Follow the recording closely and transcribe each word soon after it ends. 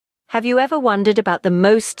Have you ever wondered about the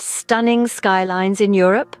most stunning skylines in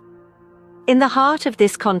Europe? In the heart of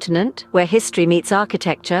this continent, where history meets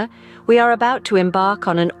architecture, we are about to embark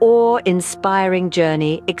on an awe-inspiring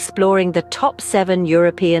journey exploring the top 7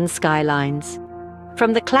 European skylines.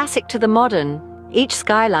 From the classic to the modern, each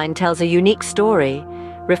skyline tells a unique story,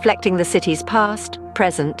 reflecting the city's past,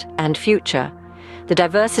 present, and future. The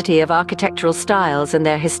diversity of architectural styles and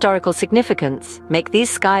their historical significance make these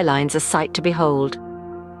skylines a sight to behold.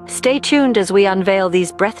 Stay tuned as we unveil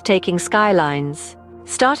these breathtaking skylines.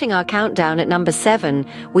 Starting our countdown at number 7,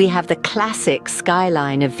 we have the classic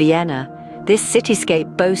skyline of Vienna. This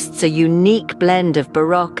cityscape boasts a unique blend of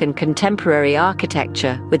Baroque and contemporary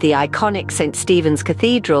architecture, with the iconic St. Stephen's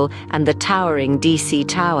Cathedral and the towering DC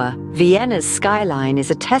Tower. Vienna's skyline is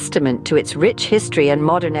a testament to its rich history and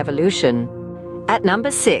modern evolution. At number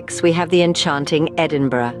 6, we have the enchanting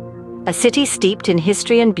Edinburgh. A city steeped in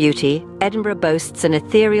history and beauty, Edinburgh boasts an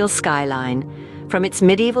ethereal skyline. From its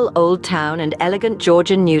medieval Old Town and elegant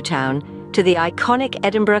Georgian New Town to the iconic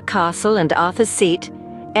Edinburgh Castle and Arthur's Seat,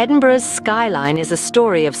 Edinburgh's skyline is a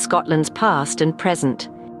story of Scotland's past and present.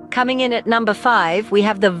 Coming in at number 5, we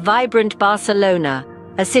have the vibrant Barcelona,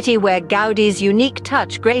 a city where Gaudi's unique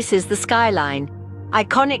touch graces the skyline.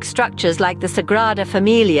 Iconic structures like the Sagrada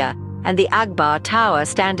Familia and the Akbar Tower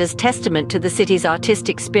stand as testament to the city's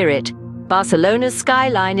artistic spirit. Barcelona's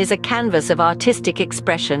skyline is a canvas of artistic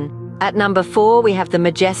expression. At number 4, we have the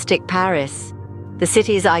majestic Paris. The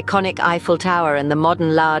city's iconic Eiffel Tower and the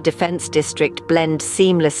modern La Défense district blend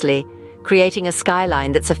seamlessly, creating a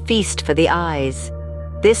skyline that's a feast for the eyes.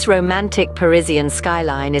 This romantic Parisian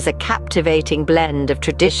skyline is a captivating blend of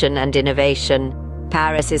tradition and innovation.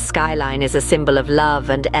 Paris's skyline is a symbol of love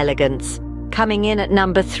and elegance. Coming in at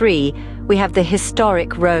number 3, we have the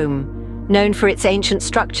historic Rome. Known for its ancient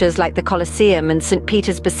structures like the Colosseum and St.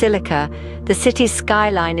 Peter's Basilica, the city's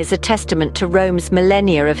skyline is a testament to Rome's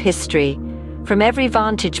millennia of history. From every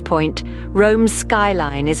vantage point, Rome's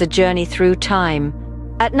skyline is a journey through time.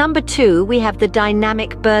 At number 2, we have the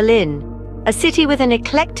dynamic Berlin. A city with an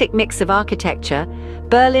eclectic mix of architecture,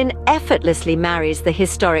 Berlin effortlessly marries the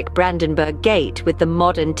historic Brandenburg Gate with the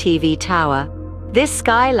modern TV tower. This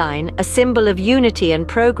skyline, a symbol of unity and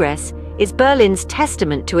progress, is Berlin's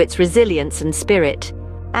testament to its resilience and spirit.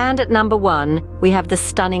 And at number 1, we have the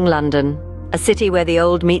stunning London, a city where the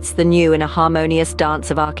old meets the new in a harmonious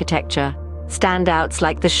dance of architecture. Standouts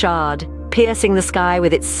like the Shard, piercing the sky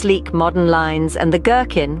with its sleek modern lines, and the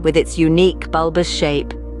Gherkin, with its unique bulbous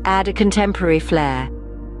shape, add a contemporary flair.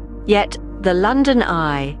 Yet, the London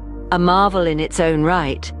Eye, a marvel in its own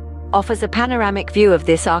right, offers a panoramic view of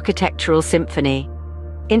this architectural symphony.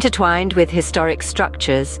 Intertwined with historic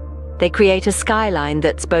structures, they create a skyline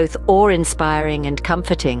that's both awe-inspiring and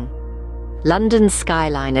comforting. London's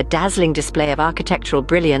skyline, a dazzling display of architectural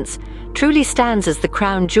brilliance, truly stands as the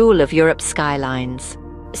crown jewel of Europe's skylines.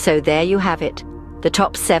 So there you have it, the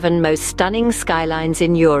top 7 most stunning skylines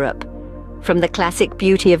in Europe. From the classic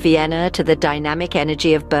beauty of Vienna to the dynamic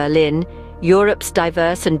energy of Berlin, Europe's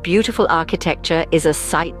diverse and beautiful architecture is a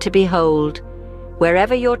sight to behold.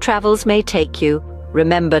 Wherever your travels may take you,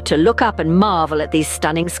 remember to look up and marvel at these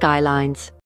stunning skylines.